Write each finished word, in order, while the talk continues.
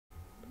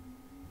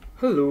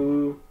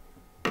Hello!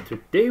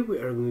 Today we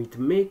are going to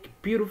make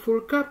a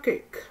beautiful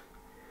cupcake.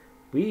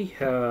 We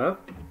have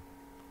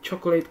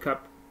chocolate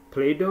cup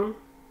Play-Doh,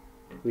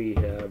 we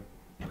have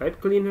pipe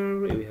cleaner,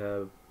 we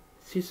have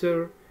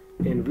scissor,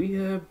 and we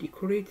have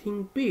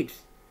decorating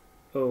beads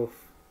of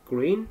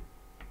green,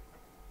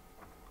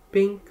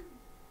 pink,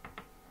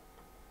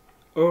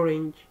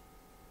 orange,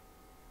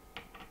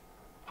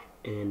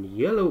 and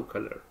yellow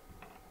color.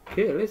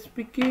 Okay, let's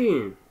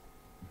begin.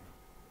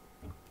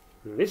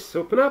 Let's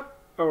open up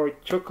our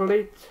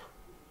chocolate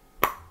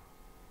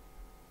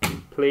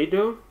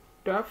Play-Doh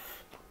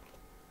stuff.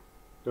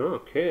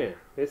 Okay,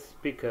 let's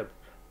pick up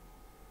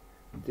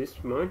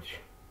this much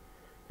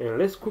and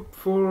let's cook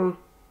for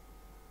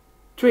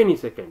 20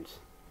 seconds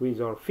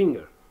with our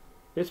finger.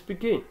 Let's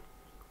begin.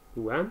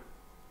 1,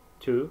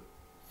 2,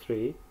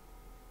 3,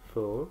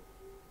 4,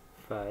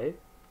 5,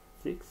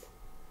 6,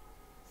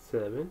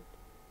 7,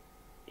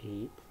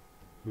 8,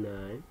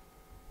 9,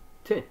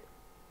 10.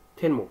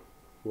 10 more.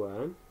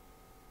 1,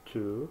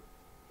 2,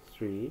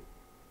 3,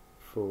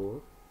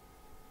 4,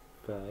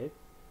 5,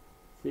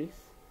 6,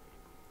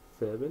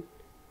 7,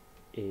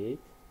 8,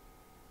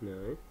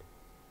 9,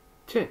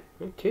 10.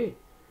 Okay.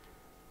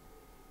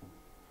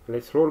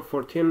 Let's roll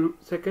for 10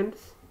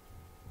 seconds.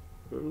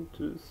 1,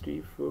 2,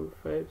 3, 4,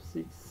 5,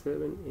 6,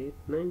 7, 8,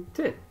 9,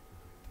 10.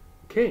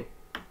 Okay.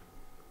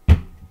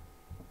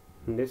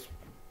 Let's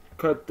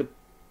cut the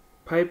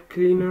pipe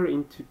cleaner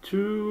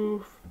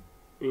into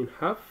in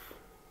half.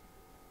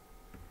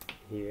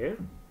 Here.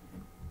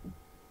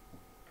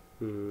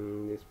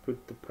 Let's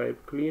put the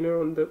pipe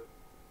cleaner on the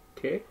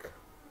cake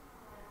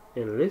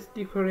and let's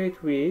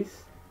decorate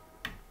with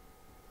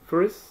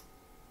first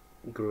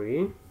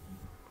green,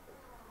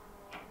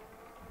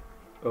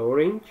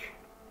 orange,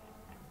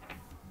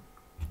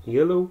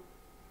 yellow,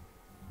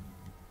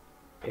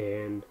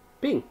 and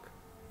pink.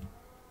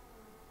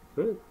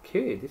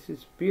 Okay, this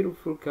is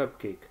beautiful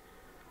cupcake.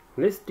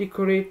 Let's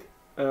decorate.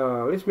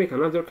 Let's make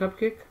another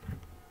cupcake.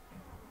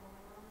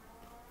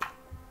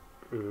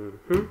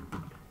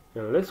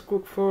 Now let's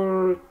cook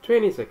for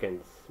 20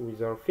 seconds with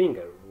our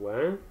finger.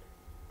 1,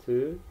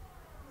 2,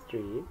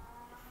 3,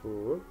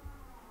 4,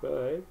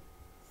 5,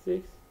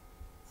 6,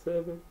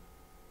 7,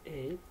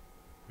 8,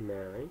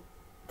 9,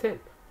 10.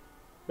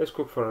 Let's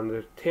cook for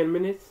another 10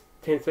 minutes,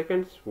 10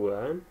 seconds.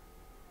 1,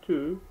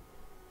 2,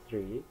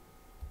 3,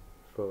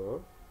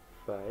 4,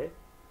 5,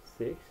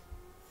 6,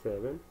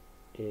 7,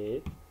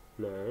 8,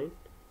 9,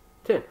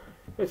 10.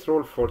 Let's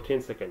roll for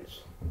 10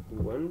 seconds.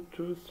 1,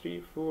 2,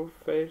 3, 4,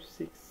 5,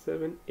 6,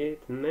 7,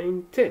 8,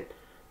 9, 10.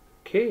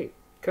 Okay,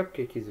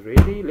 cupcake is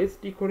ready. Let's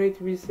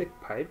decorate with a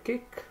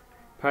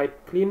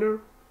pipe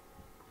cleaner,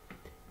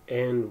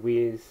 and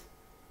with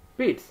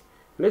beads.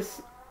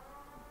 Let's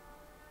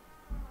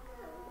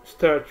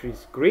start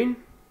with green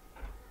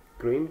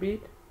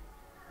bead,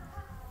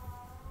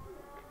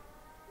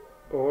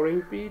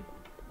 orange bead,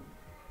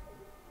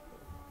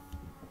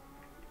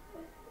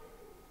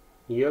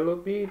 yellow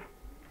bead,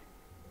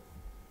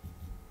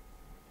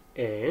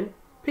 and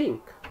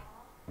pink.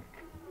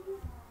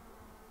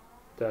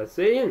 That's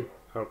it.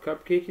 Our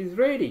cupcake is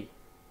ready.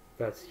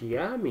 That's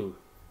yummy.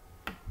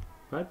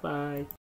 Bye bye.